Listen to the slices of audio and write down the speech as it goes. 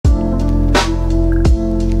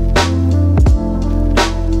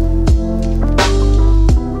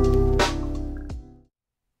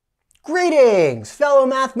Greetings, fellow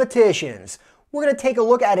mathematicians. We're going to take a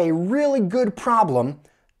look at a really good problem.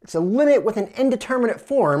 It's a limit with an indeterminate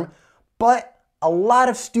form, but a lot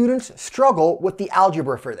of students struggle with the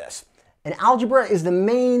algebra for this. And algebra is the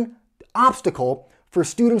main obstacle for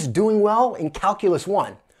students doing well in Calculus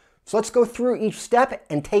 1. So let's go through each step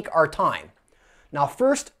and take our time. Now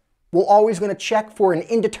first, we're always going to check for an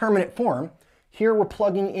indeterminate form. Here we're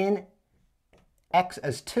plugging in x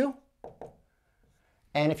as 2.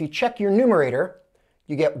 And if you check your numerator,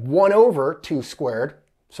 you get 1 over 2 squared.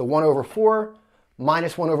 So 1 over 4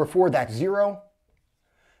 minus 1 over 4, that's 0.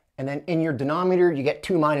 And then in your denominator, you get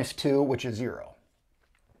 2 minus 2, which is 0.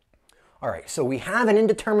 All right, so we have an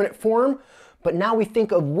indeterminate form, but now we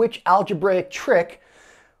think of which algebraic trick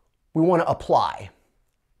we want to apply.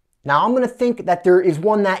 Now I'm going to think that there is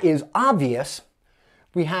one that is obvious.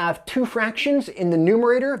 We have two fractions in the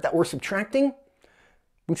numerator that we're subtracting.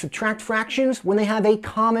 We subtract fractions when they have a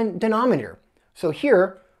common denominator. So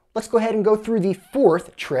here, let's go ahead and go through the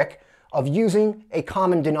fourth trick of using a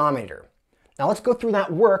common denominator. Now let's go through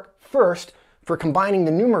that work first for combining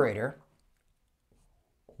the numerator.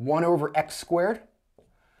 1 over x squared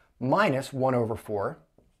minus 1 over 4.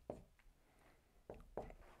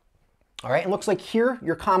 All right, it looks like here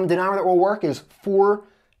your common denominator that will work is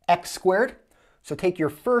 4x squared. So take your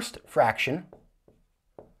first fraction,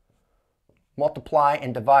 multiply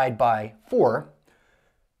and divide by 4,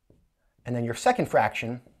 and then your second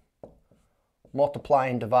fraction, multiply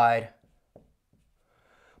and divide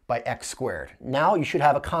by x squared. Now you should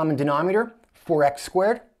have a common denominator, 4x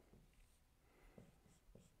squared.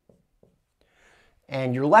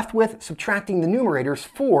 And you're left with subtracting the numerators,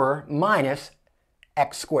 4 minus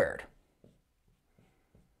x squared.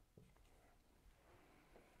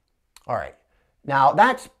 All right, now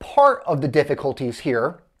that's part of the difficulties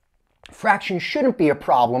here. Fractions shouldn't be a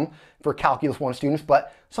problem for Calculus 1 students,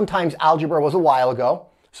 but sometimes algebra was a while ago,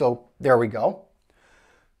 so there we go.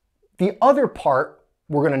 The other part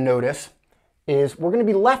we're going to notice is we're going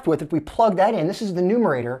to be left with, if we plug that in, this is the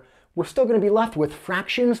numerator, we're still going to be left with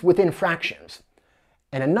fractions within fractions.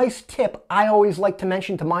 And a nice tip I always like to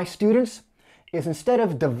mention to my students is instead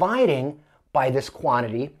of dividing by this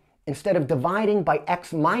quantity, instead of dividing by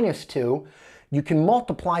x minus 2, you can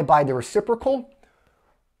multiply by the reciprocal.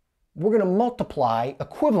 We're going to multiply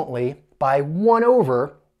equivalently by 1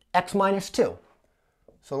 over x minus 2.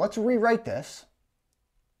 So let's rewrite this.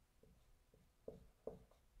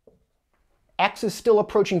 X is still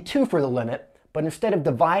approaching 2 for the limit, but instead of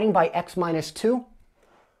dividing by x minus 2,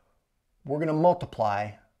 we're going to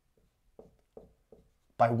multiply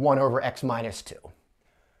by 1 over x minus 2.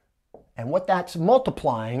 And what that's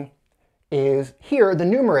multiplying is here the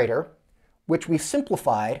numerator, which we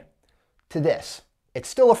simplified to this. It's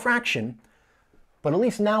still a fraction, but at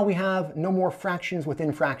least now we have no more fractions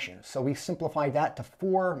within fractions. So we simplified that to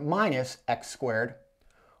 4 minus x squared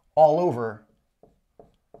all over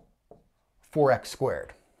 4x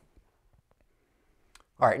squared.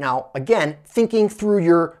 All right, now again, thinking through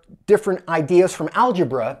your different ideas from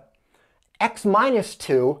algebra, x minus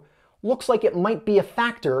 2 looks like it might be a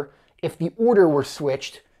factor if the order were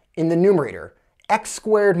switched in the numerator. X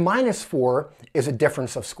squared minus 4 is a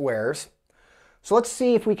difference of squares. So let's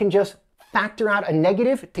see if we can just factor out a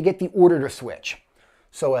negative to get the order to switch.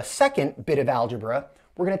 So a second bit of algebra,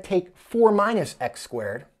 we're going to take 4 minus x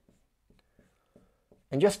squared.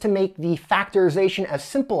 And just to make the factorization as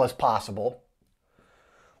simple as possible,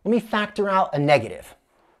 let me factor out a negative.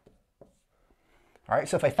 All right,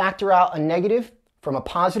 so if I factor out a negative from a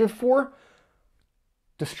positive 4,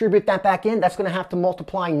 distribute that back in, that's going to have to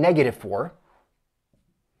multiply negative 4.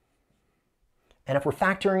 And if we're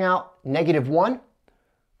factoring out negative 1,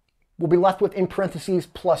 we'll be left with, in parentheses,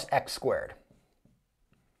 plus x squared.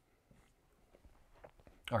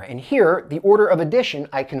 All right, and here, the order of addition,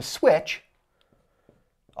 I can switch.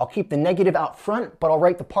 I'll keep the negative out front, but I'll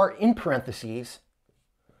write the part in parentheses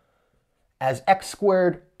as x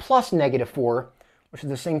squared plus negative 4, which is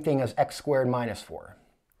the same thing as x squared minus 4.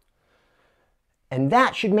 And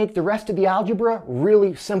that should make the rest of the algebra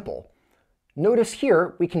really simple. Notice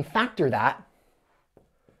here, we can factor that.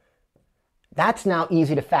 That's now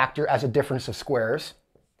easy to factor as a difference of squares.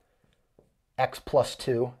 X plus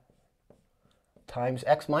 2 times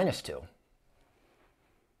x minus 2.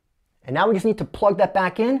 And now we just need to plug that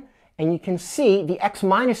back in, and you can see the x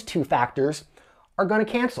minus 2 factors are going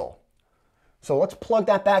to cancel. So let's plug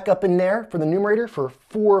that back up in there for the numerator for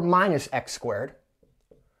 4 minus x squared.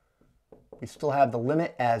 We still have the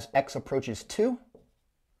limit as x approaches 2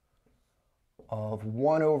 of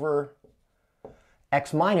 1 over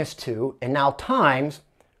x minus 2, and now times,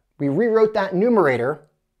 we rewrote that numerator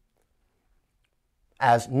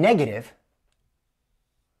as negative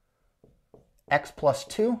x plus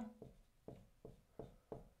 2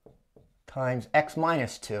 times x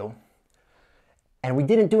minus 2. And we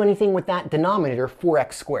didn't do anything with that denominator,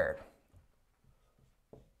 4x squared.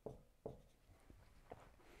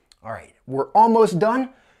 All right, we're almost done.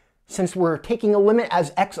 Since we're taking a limit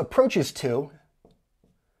as x approaches 2,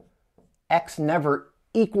 x never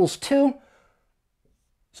equals 2,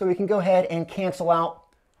 so we can go ahead and cancel out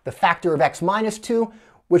the factor of x minus 2,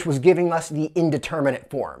 which was giving us the indeterminate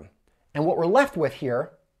form. And what we're left with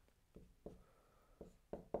here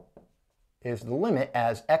is the limit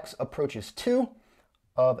as x approaches 2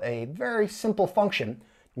 of a very simple function,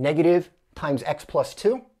 negative times x plus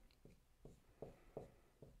 2,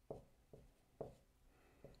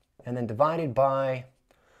 and then divided by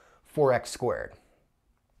 4x squared.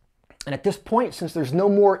 And at this point, since there's no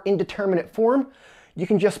more indeterminate form, you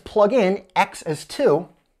can just plug in x as 2.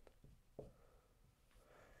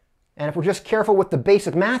 And if we're just careful with the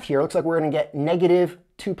basic math here, it looks like we're going to get negative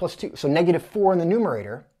 2 plus 2, so negative 4 in the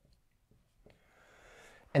numerator.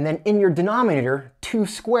 And then in your denominator, 2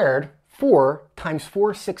 squared, 4 times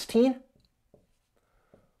 4, 16.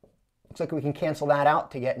 Looks like we can cancel that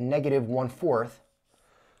out to get negative 1/4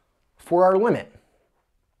 for our limit.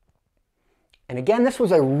 And again, this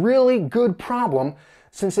was a really good problem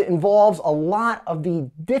since it involves a lot of the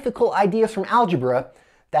difficult ideas from algebra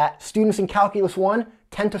that students in Calculus 1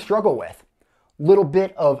 tend to struggle with. Little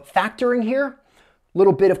bit of factoring here,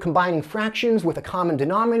 little bit of combining fractions with a common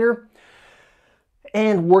denominator,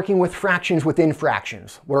 and working with fractions within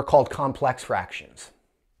fractions, what are called complex fractions.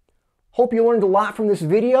 Hope you learned a lot from this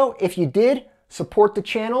video. If you did, support the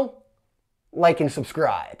channel, like and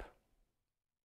subscribe.